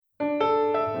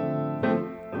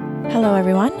Hello,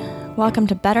 everyone. Welcome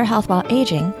to Better Health While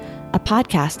Aging, a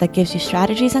podcast that gives you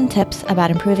strategies and tips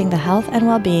about improving the health and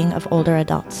well-being of older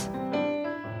adults.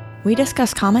 We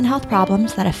discuss common health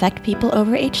problems that affect people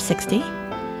over age 60,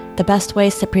 the best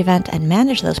ways to prevent and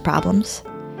manage those problems,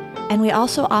 and we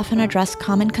also often address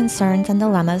common concerns and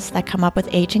dilemmas that come up with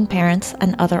aging parents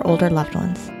and other older loved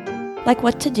ones, like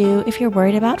what to do if you're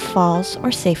worried about falls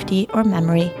or safety or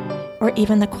memory, or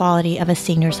even the quality of a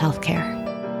senior's health care.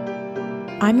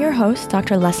 I'm your host,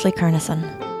 Dr. Leslie Kernison.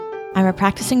 I'm a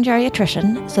practicing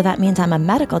geriatrician, so that means I'm a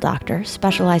medical doctor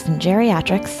specialized in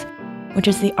geriatrics, which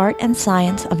is the art and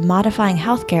science of modifying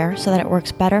healthcare so that it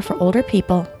works better for older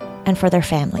people and for their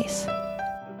families.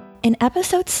 In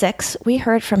episode 6, we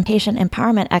heard from patient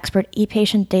empowerment expert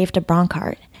e-patient Dave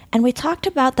DeBronkart, and we talked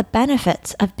about the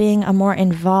benefits of being a more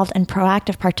involved and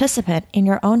proactive participant in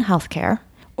your own healthcare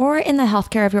or in the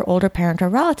healthcare of your older parent or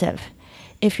relative,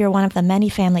 if you're one of the many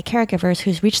family caregivers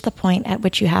who's reached the point at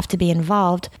which you have to be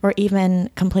involved or even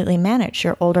completely manage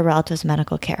your older relative's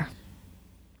medical care.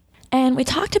 And we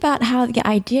talked about how the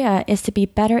idea is to be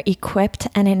better equipped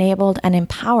and enabled and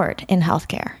empowered in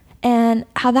healthcare, and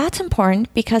how that's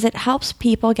important because it helps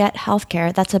people get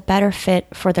healthcare that's a better fit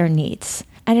for their needs.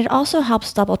 And it also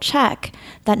helps double check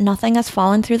that nothing has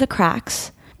fallen through the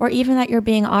cracks, or even that you're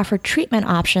being offered treatment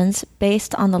options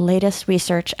based on the latest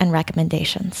research and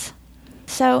recommendations.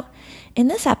 So, in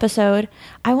this episode,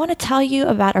 I want to tell you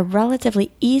about a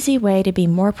relatively easy way to be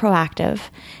more proactive,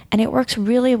 and it works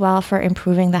really well for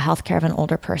improving the healthcare of an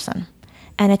older person.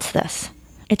 And it's this.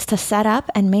 It's to set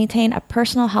up and maintain a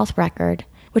personal health record,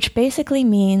 which basically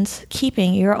means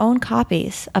keeping your own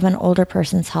copies of an older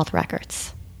person's health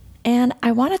records. And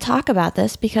I want to talk about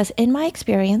this because in my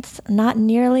experience, not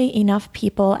nearly enough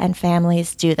people and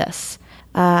families do this.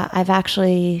 I've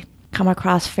actually come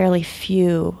across fairly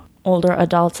few older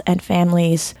adults and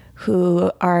families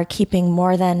who are keeping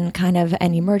more than kind of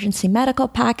an emergency medical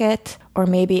packet or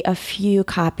maybe a few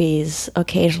copies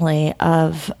occasionally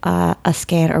of a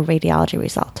scan or radiology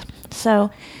result. So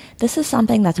this is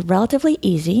something that's relatively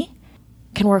easy,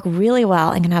 can work really well,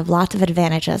 and can have lots of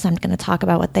advantages. I'm going to talk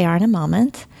about what they are in a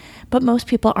moment, but most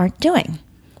people aren't doing.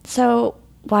 So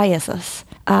why is this?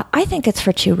 I think it's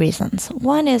for two reasons.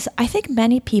 One is I think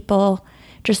many people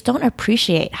just don't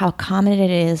appreciate how common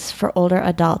it is for older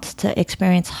adults to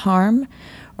experience harm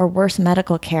or worse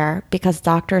medical care because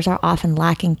doctors are often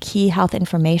lacking key health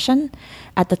information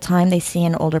at the time they see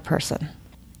an older person.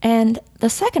 And the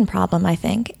second problem, I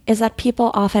think, is that people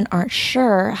often aren't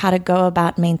sure how to go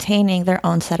about maintaining their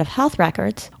own set of health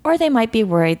records, or they might be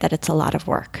worried that it's a lot of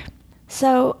work.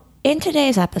 So in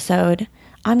today's episode,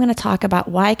 I'm going to talk about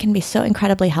why it can be so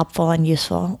incredibly helpful and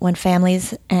useful when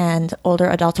families and older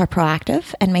adults are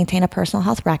proactive and maintain a personal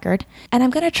health record. And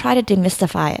I'm going to try to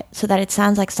demystify it so that it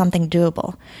sounds like something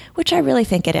doable, which I really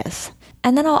think it is.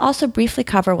 And then I'll also briefly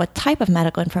cover what type of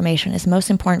medical information is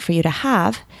most important for you to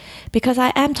have, because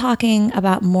I am talking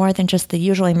about more than just the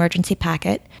usual emergency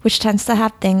packet, which tends to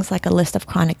have things like a list of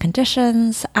chronic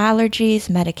conditions, allergies,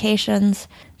 medications.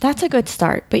 That's a good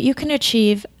start, but you can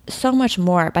achieve so much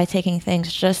more by taking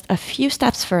things just a few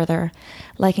steps further,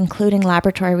 like including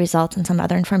laboratory results and some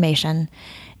other information.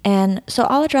 And so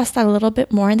I'll address that a little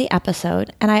bit more in the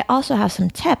episode, and I also have some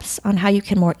tips on how you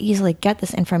can more easily get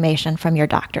this information from your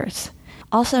doctors.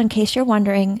 Also, in case you're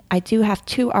wondering, I do have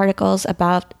 2 articles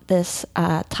about this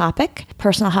topic,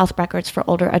 personal health records for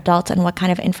older adults and what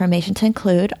kind of information to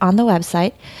include on the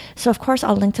website. So of course,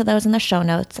 I'll link to those in the show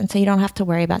notes, and so you don't have to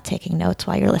worry about taking notes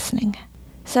while you're listening.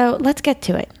 So let's get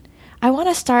to it. I want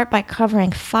to start by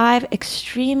covering 5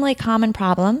 extremely common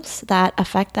problems that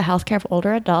affect the healthcare of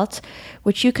older adults,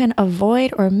 which you can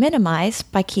avoid or minimize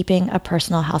by keeping a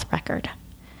personal health record.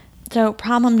 So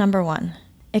problem number 1.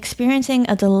 Experiencing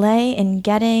a delay in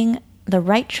getting the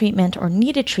right treatment or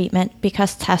needed treatment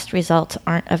because test results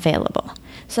aren't available.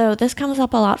 So this comes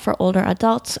up a lot for older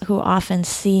adults who often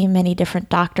see many different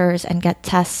doctors and get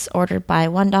tests ordered by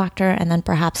one doctor and then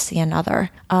perhaps see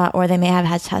another. Or they may have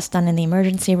had tests done in the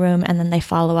emergency room and then they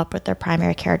follow up with their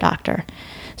primary care doctor.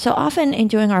 So often in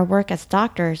doing our work as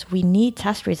doctors, we need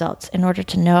test results in order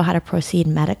to know how to proceed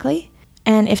medically.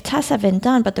 And if tests have been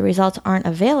done but the results aren't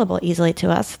available easily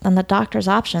to us, then the doctor's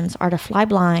options are to fly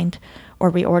blind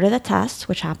or reorder the tests,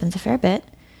 which happens a fair bit,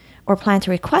 or plan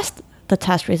to request the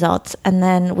test results, and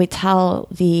then we tell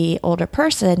the older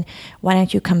person, why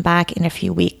don't you come back in a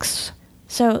few weeks?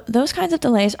 So those kinds of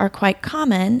delays are quite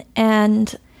common,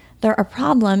 and they're a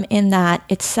problem in that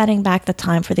it's setting back the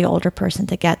time for the older person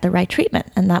to get the right treatment.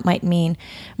 And that might mean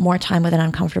more time with an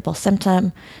uncomfortable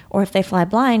symptom, or if they fly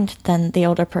blind, then the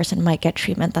older person might get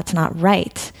treatment that's not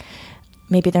right.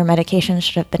 maybe their medications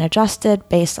should have been adjusted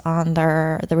based on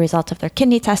the results of their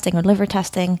kidney testing or liver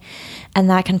testing, and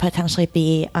that can potentially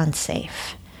be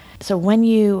unsafe. So when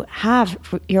you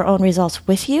have your own results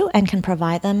with you and can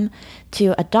provide them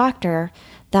to a doctor,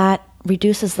 that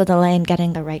reduces the delay in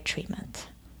getting the right treatment.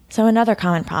 So another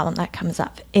common problem that comes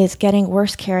up is getting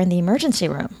worse care in the emergency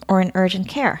room or in urgent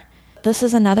care. This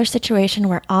is another situation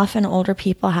where often older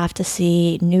people have to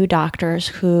see new doctors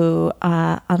who,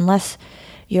 unless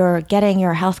you're getting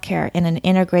your healthcare in an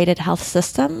integrated health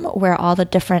system where all the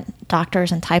different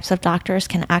doctors and types of doctors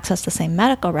can access the same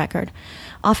medical record,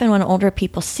 often when older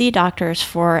people see doctors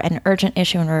for an urgent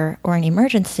issue or an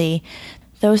emergency,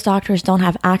 those doctors don't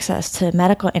have access to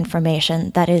medical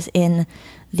information that is in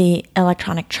the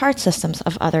electronic chart systems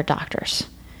of other doctors.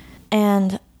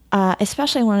 And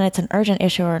especially when it's an urgent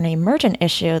issue or an emergent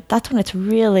issue, that's when it's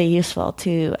really useful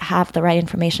to have the right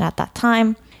information at that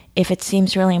time. If it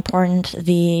seems really important,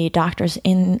 the doctors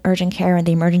in urgent care and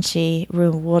the emergency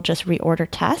room will just reorder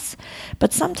tests.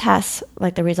 But some tests,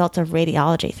 like the results of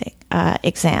radiology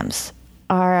exams,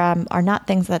 are not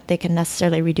things that they can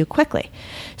necessarily redo quickly.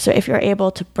 So if you're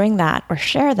able to bring that or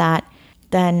share that,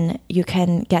 then you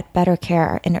can get better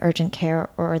care in urgent care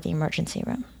or the emergency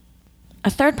room. A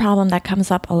third problem that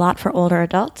comes up a lot for older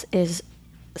adults is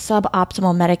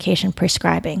suboptimal medication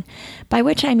prescribing, by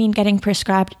which I mean getting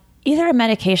prescribed either a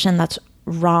medication that's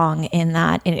wrong in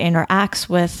that it interacts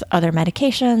with other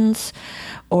medications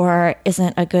or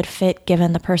isn't a good fit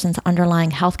given the person's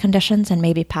underlying health conditions and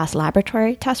maybe past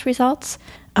laboratory test results.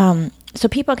 So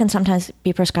people can sometimes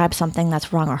be prescribed something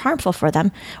that's wrong or harmful for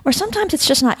them, or sometimes it's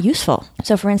just not useful.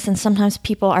 So for instance, sometimes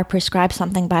people are prescribed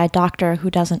something by a doctor who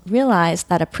doesn't realize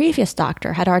that a previous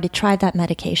doctor had already tried that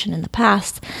medication in the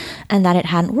past and that it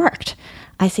hadn't worked.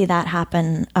 I see that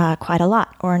happen quite a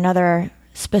lot. Or another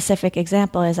specific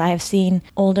example is I have seen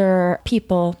older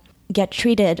people get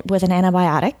treated with an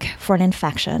antibiotic for an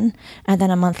infection, and then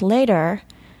a month later,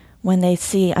 when they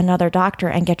see another doctor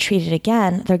and get treated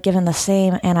again, they're given the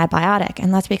same antibiotic.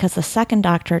 And that's because the second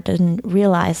doctor didn't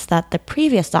realize that the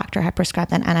previous doctor had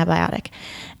prescribed an antibiotic.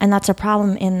 And that's a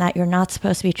problem in that you're not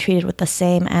supposed to be treated with the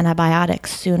same antibiotic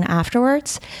soon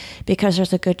afterwards, because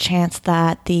there's a good chance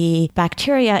that the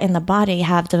bacteria in the body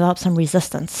have developed some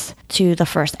resistance to the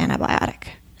first antibiotic.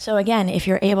 So again, if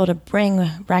you're able to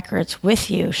bring records with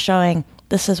you showing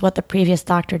this is what the previous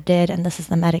doctor did and this is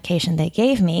the medication they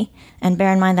gave me, and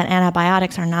bear in mind that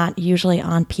antibiotics are not usually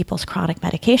on people's chronic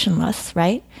medication lists,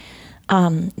 right?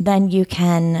 Then you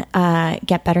can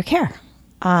get better care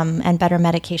and better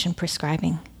medication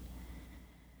prescribing.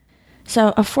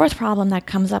 So a fourth problem that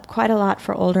comes up quite a lot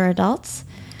for older adults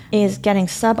is getting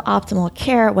suboptimal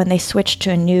care when they switch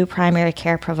to a new primary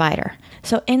care provider.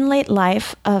 So in late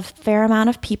life, a fair amount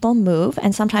of people move,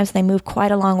 and sometimes they move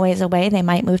quite a long ways away. They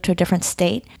might move to a different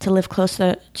state to live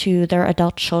closer to their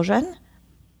adult children.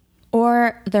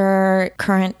 Or their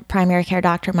current primary care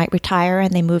doctor might retire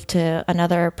and they move to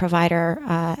another provider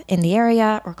in the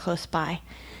area or close by.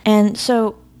 And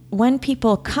so when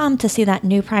people come to see that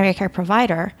new primary care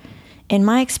provider, in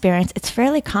my experience, it's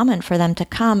fairly common for them to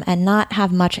come and not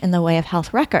have much in the way of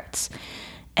health records.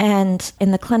 And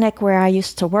in the clinic where I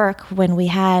used to work, when we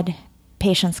had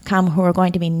patients come who were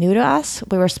going to be new to us,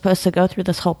 we were supposed to go through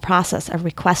this whole process of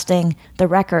requesting the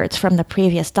records from the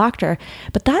previous doctor.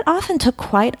 But that often took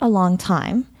quite a long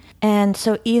time. And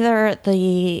so either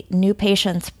the new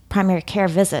patient's primary care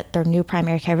visit, their new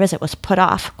primary care visit, was put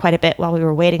off quite a bit while we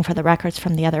were waiting for the records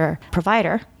from the other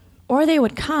provider, or they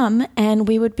would come and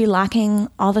we would be lacking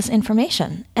all this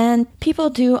information. And people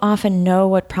do often know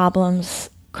what problems,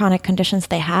 chronic conditions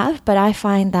they have, but I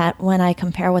find that when I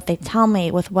compare what they tell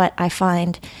me with what I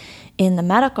find in the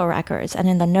medical records and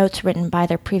in the notes written by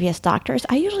their previous doctors,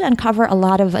 I usually uncover a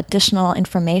lot of additional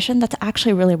information that's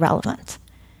actually really relevant.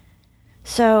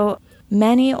 So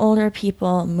many older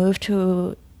people move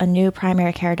to a new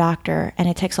primary care doctor, and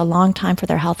it takes a long time for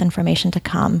their health information to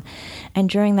come. And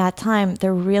during that time,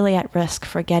 they're really at risk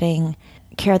for getting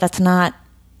care that's not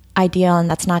ideal and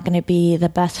that's not going to be the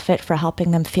best fit for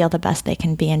helping them feel the best they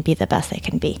can be and be the best they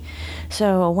can be.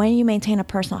 So when you maintain a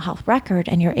personal health record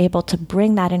and you're able to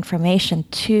bring that information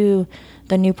to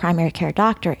the new primary care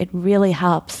doctor, it really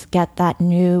helps get that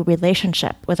new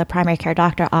relationship with a primary care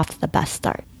doctor off to the best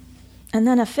start. And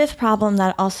then a fifth problem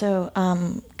that also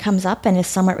comes up and is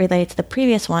somewhat related to the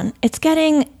previous one, it's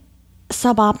getting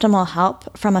suboptimal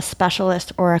help from a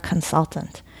specialist or a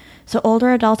consultant. So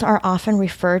older adults are often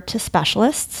referred to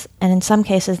specialists, and in some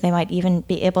cases they might even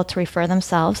be able to refer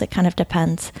themselves. It kind of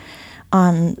depends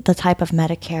on the type of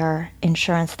Medicare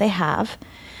insurance they have.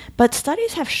 But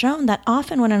studies have shown that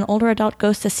often when an older adult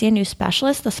goes to see a new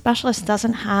specialist, the specialist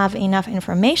doesn't have enough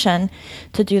information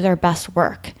to do their best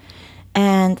work.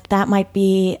 And that might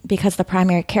be because the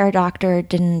primary care doctor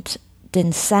didn't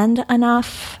send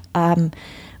enough.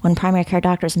 When primary care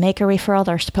doctors make a referral,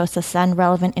 they're supposed to send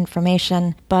relevant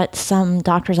information, but some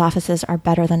doctors' offices are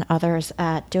better than others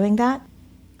at doing that.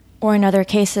 Or in other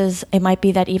cases, it might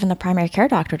be that even the primary care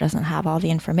doctor doesn't have all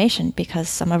the information because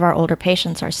some of our older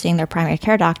patients are seeing their primary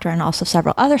care doctor and also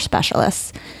several other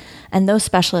specialists. And those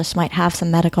specialists might have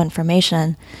some medical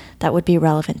information that would be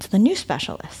relevant to the new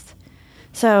specialist.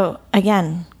 So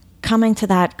again, coming to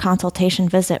that consultation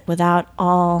visit without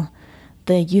all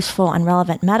the useful and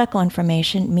relevant medical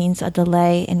information means a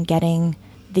delay in getting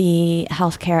the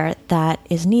healthcare that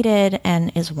is needed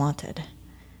and is wanted.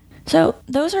 So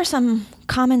those are some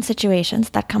common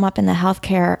situations that come up in the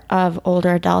healthcare of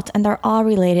older adults, and they're all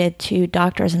related to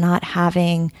doctors not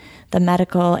having the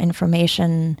medical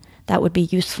information that would be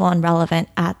useful and relevant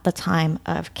at the time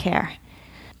of care.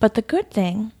 But the good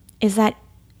thing is that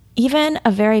even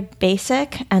a very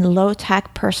basic and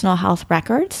low-tech personal health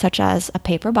record, such as a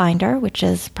paper binder, which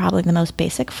is probably the most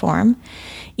basic form,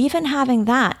 even having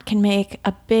that can make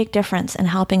a big difference in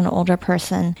helping an older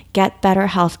person get better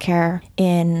health care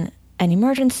in an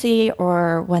emergency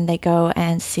or when they go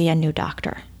and see a new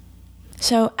doctor.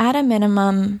 So at a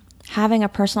minimum, having a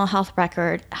personal health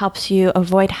record helps you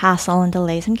avoid hassle and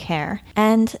delays in care.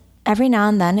 And every now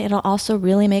and then, it'll also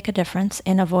really make a difference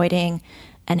in avoiding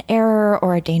an error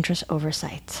or a dangerous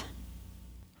oversight.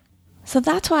 So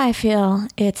that's why I feel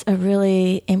it's a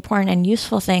really important and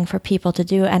useful thing for people to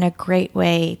do and a great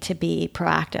way to be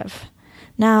proactive.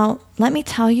 Now, let me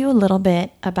tell you a little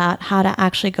bit about how to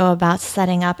actually go about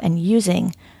setting up and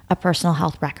using a personal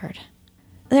health record.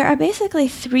 There are basically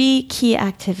 3 key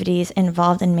activities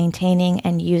involved in maintaining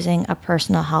and using a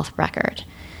personal health record.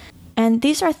 And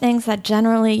these are things that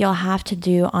generally you'll have to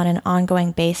do on an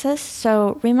ongoing basis.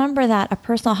 So remember that a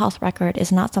personal health record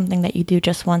is not something that you do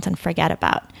just once and forget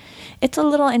about. It's a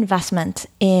little investment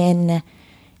in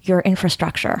your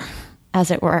infrastructure, as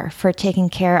it were, for taking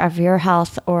care of your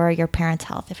health or your parents'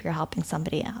 health if you're helping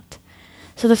somebody out.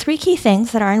 So the 3 key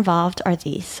things that are involved are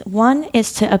these. 1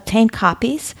 is to obtain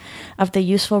copies of the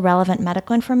useful, relevant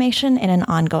medical information in an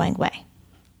ongoing way.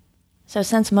 So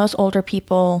since most older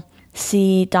people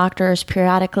see doctors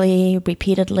periodically,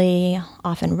 repeatedly,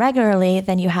 often regularly,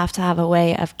 then you have to have a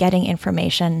way of getting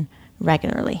information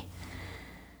regularly.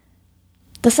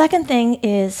 The second thing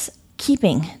is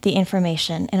keeping the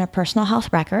information in a personal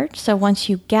health record. So once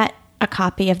you get a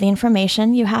copy of the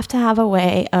information, you have to have a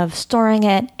way of storing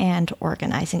it and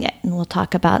organizing it. And we'll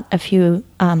talk about a few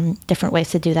different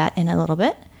ways to do that in a little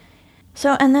bit.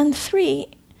 So, and then 3,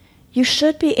 you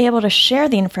should be able to share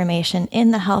the information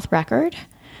in the health record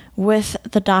with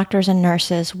the doctors and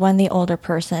nurses when the older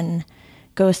person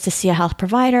goes to see a health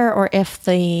provider or if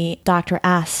the doctor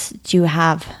asks, do you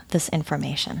have this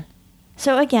information?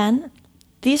 So again,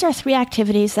 these are 3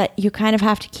 activities that you kind of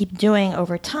have to keep doing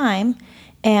over time.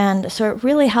 And so it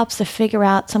really helps to figure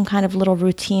out some kind of little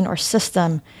routine or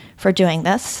system for doing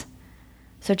this.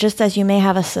 So just as you may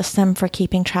have a system for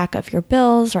keeping track of your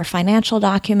bills or financial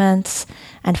documents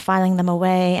and filing them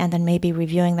away and then maybe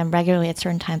reviewing them regularly at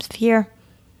certain times of year,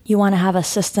 you want to have a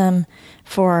system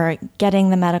for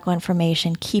getting the medical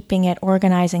information, keeping it,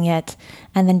 organizing it,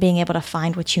 and then being able to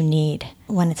find what you need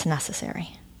when it's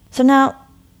necessary. So now,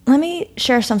 let me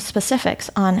share some specifics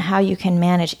on how you can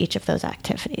manage each of those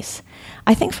activities.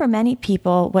 I think for many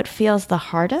people, what feels the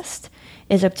hardest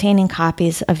is obtaining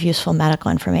copies of useful medical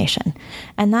information.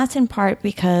 And that's in part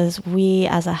because we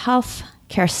as a health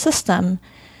care system,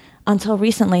 until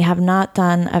recently, have not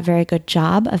done a very good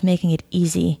job of making it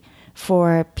easy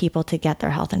for people to get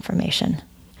their health information.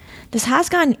 This has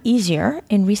gotten easier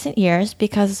in recent years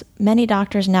because many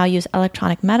doctors now use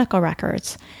electronic medical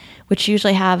records, which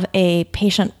usually have a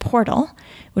patient portal,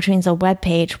 which means a web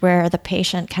page where the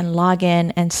patient can log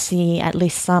in and see at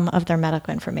least some of their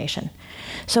medical information.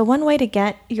 So one way to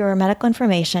get your medical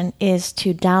information is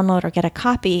to download or get a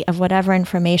copy of whatever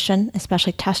information,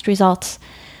 especially test results,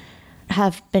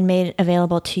 have been made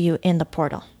available to you in the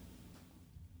portal.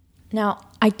 Now,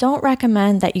 I don't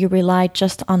recommend that you rely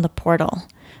just on the portal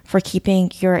for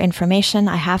keeping your information.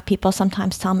 I have people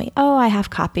sometimes tell me, oh, I have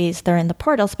copies, they're in the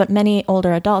portals, but many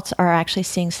older adults are actually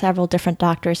seeing several different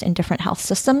doctors in different health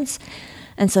systems.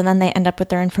 And so then they end up with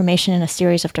their information in a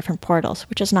series of different portals,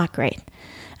 which is not great.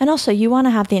 And also, you want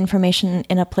to have the information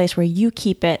in a place where you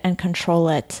keep it and control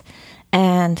it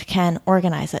and can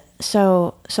organize it.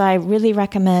 So I really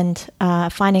recommend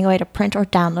finding a way to print or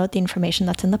download the information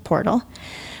that's in the portal.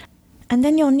 And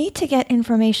then you'll need to get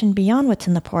information beyond what's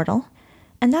in the portal,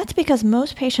 and that's because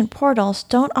most patient portals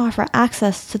don't offer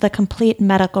access to the complete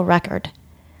medical record.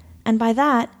 And by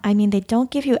that, I mean they don't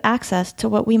give you access to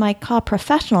what we might call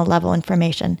professional level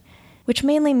information, which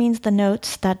mainly means the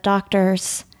notes that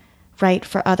doctors write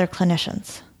for other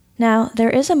clinicians. Now, there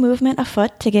is a movement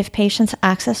afoot to give patients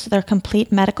access to their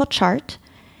complete medical chart.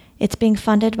 It's being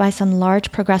funded by some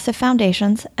large progressive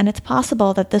foundations, and it's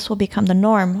possible that this will become the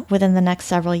norm within the next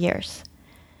several years.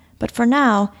 But for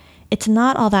now, it's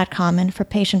not all that common for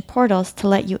patient portals to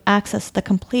let you access the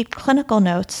complete clinical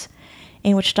notes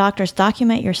in which doctors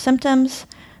document your symptoms,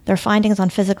 their findings on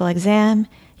physical exam,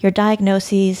 your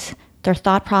diagnoses, their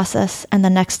thought process, and the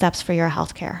next steps for your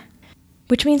healthcare.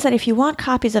 Which means that if you want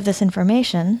copies of this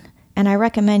information, and I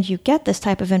recommend you get this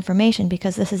type of information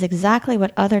because this is exactly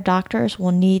what other doctors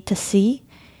will need to see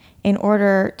in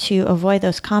order to avoid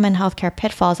those common healthcare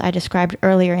pitfalls I described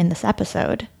earlier in this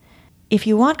episode. If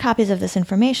you want copies of this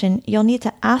information, you'll need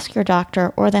to ask your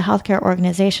doctor or the healthcare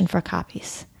organization for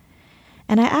copies.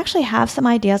 And I actually have some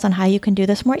ideas on how you can do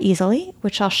this more easily,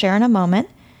 which I'll share in a moment.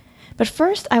 But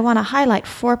first, I want to highlight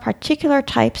 4 particular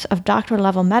types of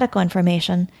doctor-level medical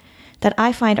information that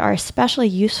I find are especially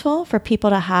useful for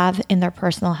people to have in their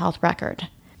personal health record.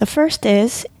 The first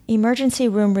is emergency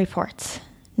room reports.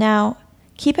 Now,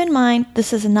 keep in mind,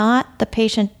 this is not the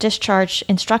patient discharge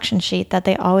instruction sheet that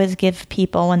they always give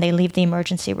people when they leave the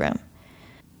emergency room.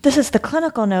 This is the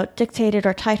clinical note dictated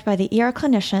or typed by the ER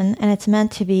clinician, and it's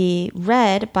meant to be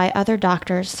read by other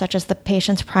doctors, such as the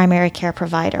patient's primary care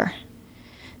provider.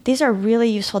 These are really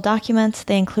useful documents.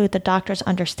 They include the doctor's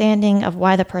understanding of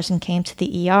why the person came to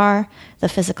the ER, the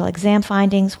physical exam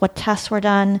findings, what tests were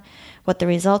done, what the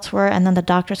results were, and then the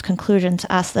doctor's conclusions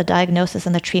as to the diagnosis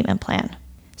and the treatment plan.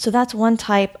 So that's one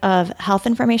type of health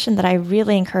information that I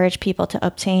really encourage people to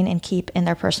obtain and keep in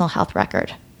their personal health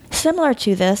record. Similar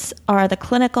to this are the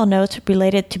clinical notes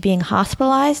related to being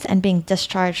hospitalized and being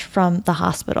discharged from the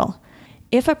hospital.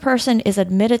 If a person is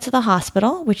admitted to the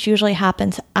hospital, which usually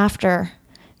happens after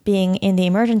being in the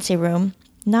emergency room,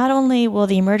 not only will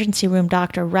the emergency room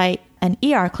doctor write an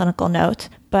ER clinical note,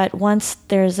 but once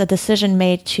there's a decision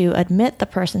made to admit the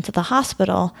person to the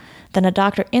hospital, then a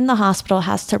doctor in the hospital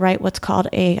has to write what's called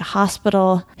a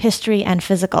hospital history and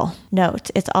physical note.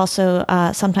 It's also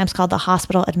sometimes called the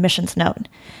hospital admissions note.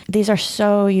 These are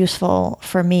so useful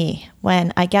for me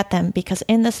when I get them because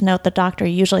in this note, the doctor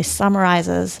usually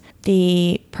summarizes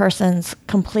the person's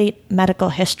complete medical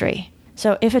history.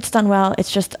 So if it's done well,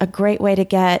 it's just a great way to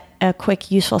get a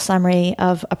quick, useful summary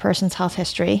of a person's health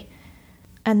history.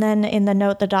 And then in the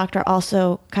note, the doctor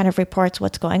also kind of reports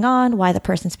what's going on, why the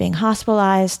person's being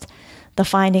hospitalized, the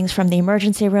findings from the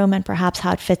emergency room, and perhaps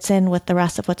how it fits in with the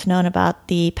rest of what's known about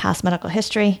the past medical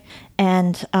history,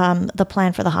 and the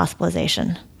plan for the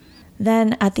hospitalization.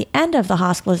 Then at the end of the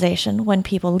hospitalization, when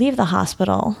people leave the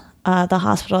hospital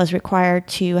is required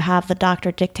to have the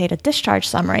doctor dictate a discharge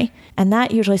summary, and that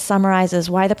usually summarizes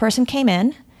why the person came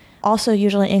in, also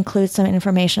usually includes some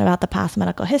information about the past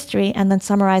medical history, and then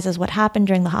summarizes what happened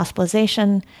during the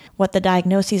hospitalization, what the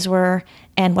diagnoses were,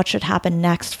 and what should happen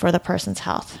next for the person's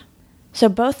health. So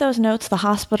both those notes, the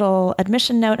hospital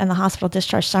admission note and the hospital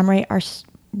discharge summary, are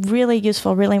really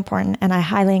useful, really important, and I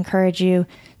highly encourage you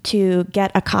to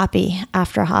get a copy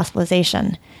after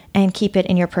hospitalization and keep it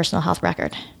in your personal health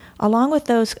record. Along with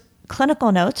those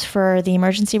clinical notes for the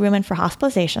emergency room and for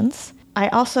hospitalizations, I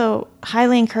also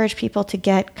highly encourage people to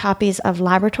get copies of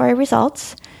laboratory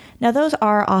results. Now, those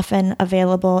are often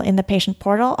available in the patient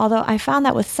portal, although I found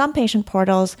that with some patient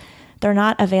portals, they're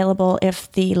not available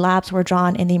if the labs were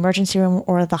drawn in the emergency room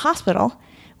or the hospital,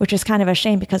 which is kind of a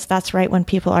shame because that's right when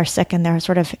people are sick and there are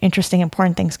sort of interesting,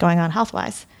 important things going on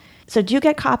health-wise. So do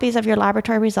get copies of your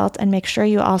laboratory results and make sure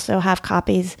you also have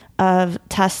copies of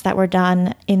tests that were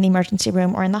done in the emergency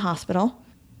room or in the hospital.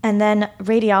 And then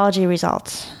radiology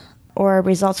results or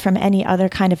results from any other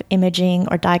kind of imaging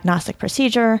or diagnostic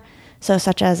procedure, so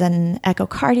such as an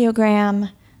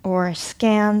echocardiogram or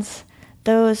scans,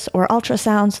 those or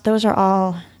ultrasounds, those are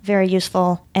all very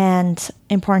useful and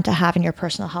important to have in your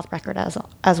personal health record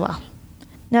as well.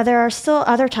 Now, there are still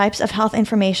other types of health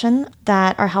information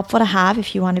that are helpful to have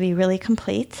if you want to be really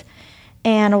complete.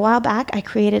 And a while back, I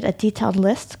created a detailed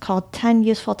list called 10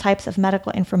 useful types of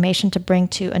medical information to bring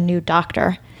to a new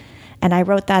doctor. And I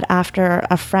wrote that after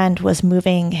a friend was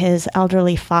moving his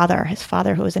elderly father, his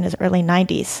father who was in his early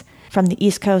 90s, from the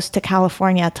East Coast to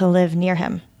California to live near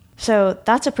him. So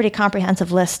that's a pretty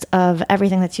comprehensive list of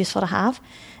everything that's useful to have.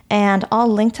 And I'll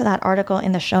link to that article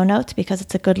in the show notes because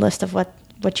it's a good list of what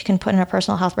which you can put in a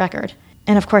personal health record.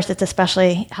 And of course, it's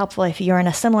especially helpful if you're in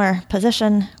a similar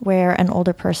position where an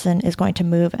older person is going to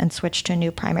move and switch to a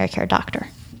new primary care doctor.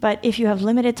 But if you have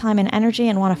limited time and energy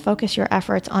and want to focus your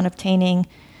efforts on obtaining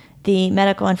the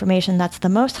medical information that's the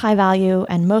most high value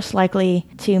and most likely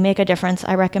to make a difference,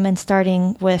 I recommend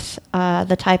starting with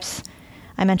the types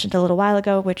I mentioned a little while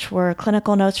ago, which were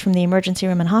clinical notes from the emergency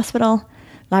room and hospital,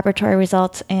 laboratory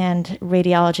results, and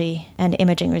radiology and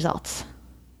imaging results.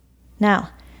 Now,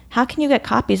 how can you get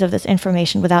copies of this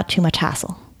information without too much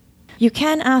hassle? You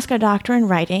can ask a doctor in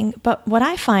writing, but what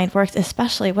I find works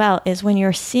especially well is when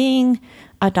you're seeing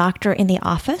a doctor in the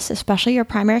office, especially your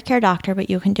primary care doctor, but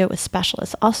you can do it with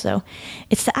specialists also,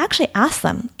 it's to actually ask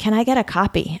them, can I get a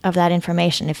copy of that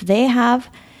information? If they have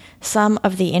some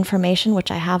of the information,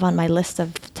 which I have on my list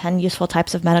of 10 useful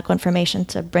types of medical information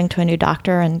to bring to a new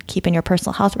doctor and keep in your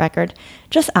personal health record,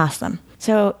 just ask them.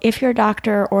 So if your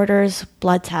doctor orders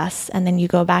blood tests and then you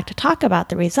go back to talk about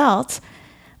the results,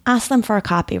 ask them for a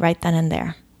copy right then and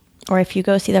there. Or if you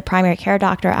go see the primary care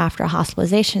doctor after a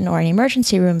hospitalization or an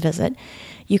emergency room visit,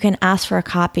 you can ask for a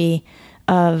copy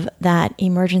of that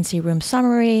emergency room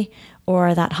summary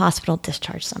or that hospital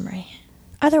discharge summary.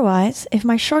 Otherwise, if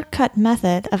my shortcut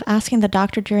method of asking the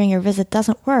doctor during your visit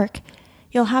doesn't work,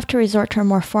 you'll have to resort to a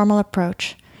more formal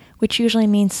approach, which usually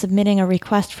means submitting a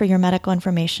request for your medical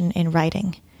information in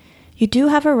writing. You do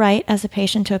have a right as a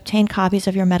patient to obtain copies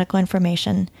of your medical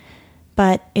information,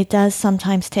 but it does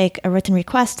sometimes take a written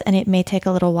request and it may take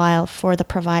a little while for the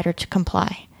provider to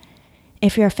comply.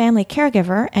 If you're a family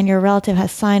caregiver and your relative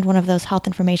has signed one of those health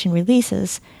information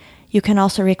releases, you can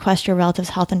also request your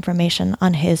relative's health information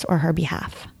on his or her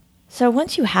behalf. So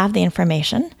once you have the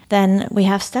information, then we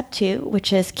have step 2,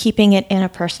 which is keeping it in a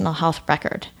personal health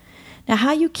record. Now,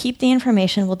 how you keep the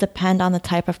information will depend on the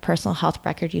type of personal health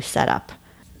record you set up.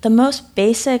 The most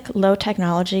basic low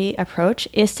technology approach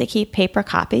is to keep paper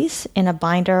copies in a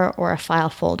binder or a file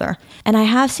folder. And I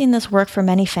have seen this work for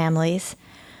many families,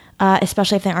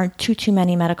 especially if there aren't too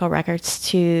many medical records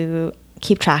to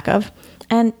keep track of.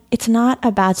 And it's not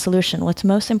a bad solution. What's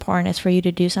most important is for you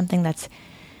to do something that's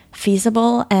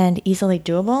feasible and easily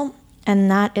doable, and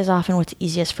that is often what's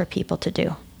easiest for people to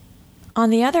do. On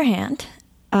the other hand,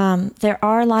 there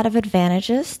are a lot of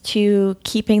advantages to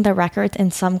keeping the records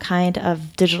in some kind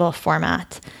of digital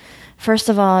format. First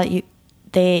of all,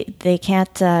 they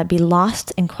can't be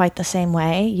lost in quite the same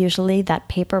way, usually, that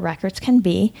paper records can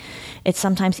be. It's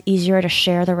sometimes easier to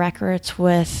share the records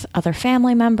with other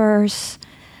family members,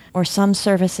 or some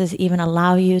services even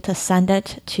allow you to send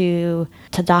it to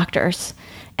doctors.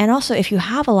 And also, if you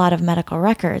have a lot of medical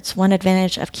records, one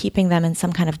advantage of keeping them in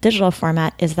some kind of digital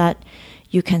format is that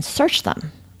you can search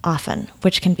them often,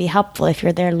 which can be helpful if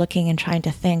you're there looking and trying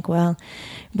to think, well,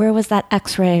 where was that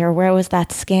x-ray or where was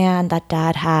that scan that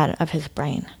Dad had of his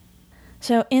brain?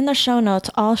 So in the show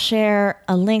notes, I'll share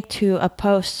a link to a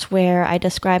post where I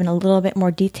describe in a little bit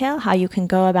more detail how you can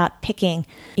go about picking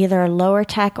either a lower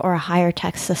tech or a higher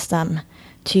tech system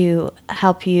to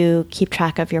help you keep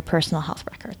track of your personal health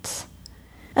records.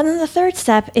 And then the third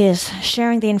step is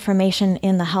sharing the information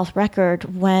in the health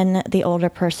record when the older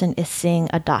person is seeing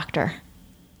a doctor.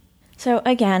 So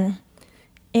again,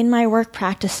 in my work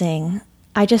practicing,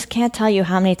 I just can't tell you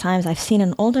how many times I've seen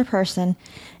an older person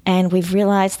and we've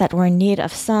realized that we're in need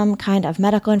of some kind of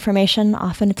medical information.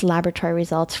 Often it's laboratory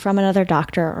results from another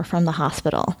doctor or from the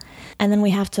hospital. And then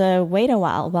we have to wait a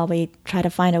while we try to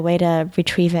find a way to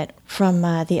retrieve it from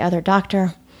the other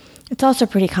doctor. It's also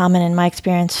pretty common in my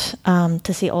experience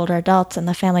to see older adults and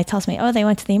the family tells me, oh, they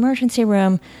went to the emergency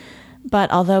room.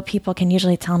 But although people can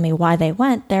usually tell me why they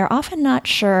went, they're often not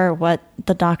sure what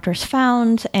the doctors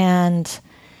found and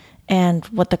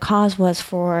what the cause was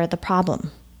for the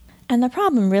problem. And the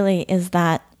problem really is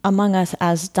that among us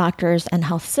as doctors and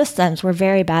health systems, we're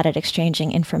very bad at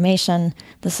exchanging information.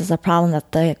 This is a problem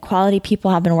that the quality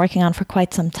people have been working on for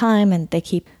quite some time, and they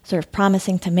keep sort of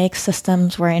promising to make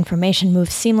systems where information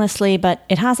moves seamlessly, but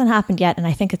it hasn't happened yet, and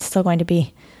I think it's still going to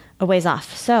be a ways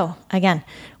off. So again,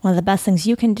 one of the best things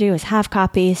you can do is have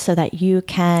copies so that you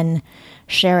can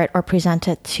share it or present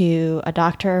it to a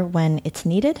doctor when it's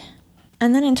needed.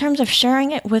 And then in terms of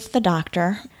sharing it with the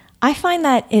doctor, I find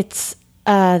that it's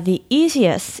the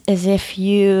easiest is if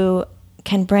you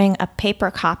can bring a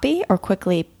paper copy or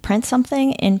quickly print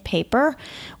something in paper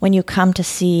when you come to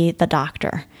see the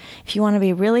doctor. If you want to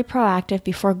be really proactive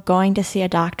before going to see a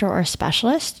doctor or a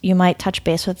specialist, you might touch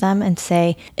base with them and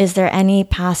say, is there any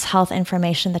past health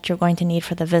information that you're going to need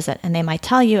for the visit? And they might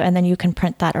tell you, and then you can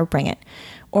print that or bring it.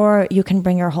 Or you can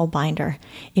bring your whole binder.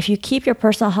 If you keep your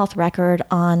personal health record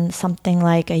on something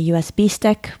like a USB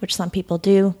stick, which some people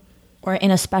do, or in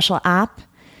a special app,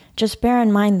 just bear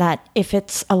in mind that if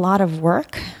it's a lot of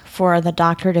work for the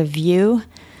doctor to view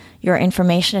your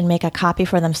information and make a copy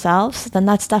for themselves, then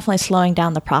that's definitely slowing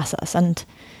down the process. And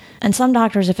some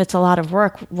doctors, if it's a lot of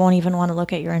work, won't even want to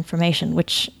look at your information,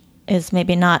 which is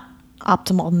maybe not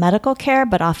optimal medical care,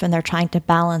 but often they're trying to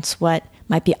balance what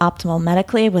might be optimal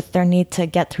medically with their need to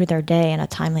get through their day in a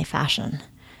timely fashion.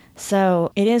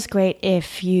 So it is great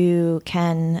if you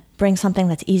can bring something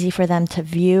that's easy for them to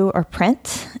view or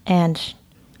print, and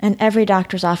every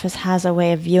doctor's office has a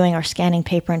way of viewing or scanning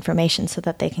paper information so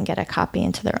that they can get a copy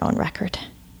into their own record.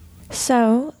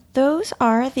 So those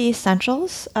are the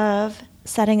essentials of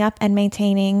setting up and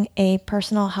maintaining a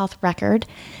personal health record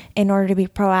in order to be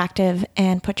proactive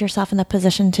and put yourself in the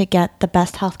position to get the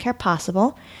best health care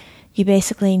possible. You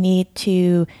basically need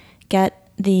to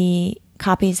get the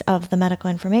copies of the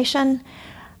medical information,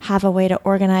 have a way to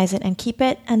organize it and keep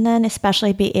it, and then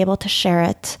especially be able to share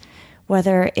it,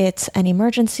 whether it's an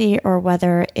emergency or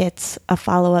whether it's a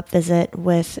follow-up visit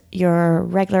with your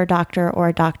regular doctor or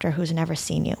a doctor who's never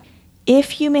seen you.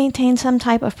 If you maintain some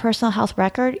type of personal health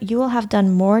record, you will have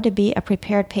done more to be a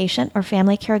prepared patient or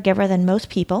family caregiver than most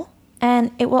people,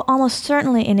 and it will almost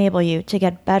certainly enable you to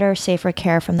get better, safer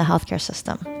care from the healthcare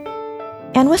system.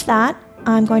 And with that,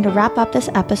 I'm going to wrap up this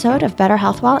episode of Better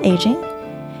Health While Aging.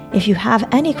 If you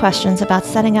have any questions about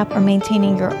setting up or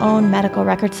maintaining your own medical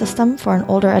record system for an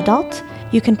older adult,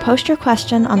 you can post your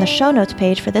question on the show notes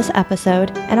page for this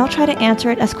episode, and I'll try to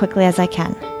answer it as quickly as I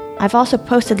can. I've also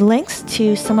posted links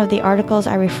to some of the articles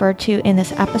I referred to in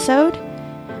this episode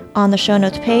on the show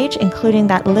notes page, including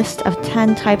that list of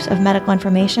 10 types of medical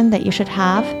information that you should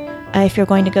have if you're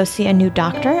going to go see a new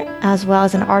doctor, as well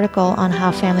as an article on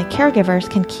how family caregivers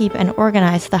can keep and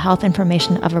organize the health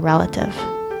information of a relative.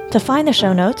 To find the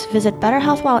show notes, visit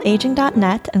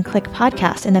betterhealthwhileaging.net and click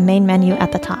podcast in the main menu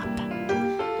at the top.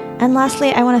 And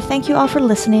lastly, I want to thank you all for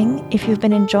listening. If you've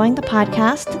been enjoying the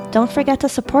podcast, don't forget to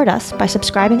support us by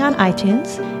subscribing on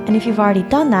iTunes. And if you've already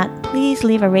done that, please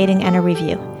leave a rating and a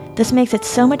review. This makes it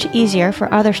so much easier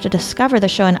for others to discover the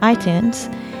show in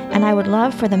iTunes. And I would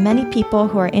love for the many people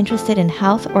who are interested in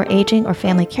health or aging or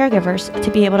family caregivers to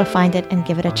be able to find it and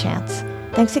give it a chance.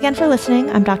 Thanks again for listening.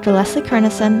 I'm Dr. Leslie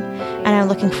Kernison, and I'm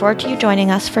looking forward to you joining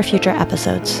us for future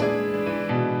episodes.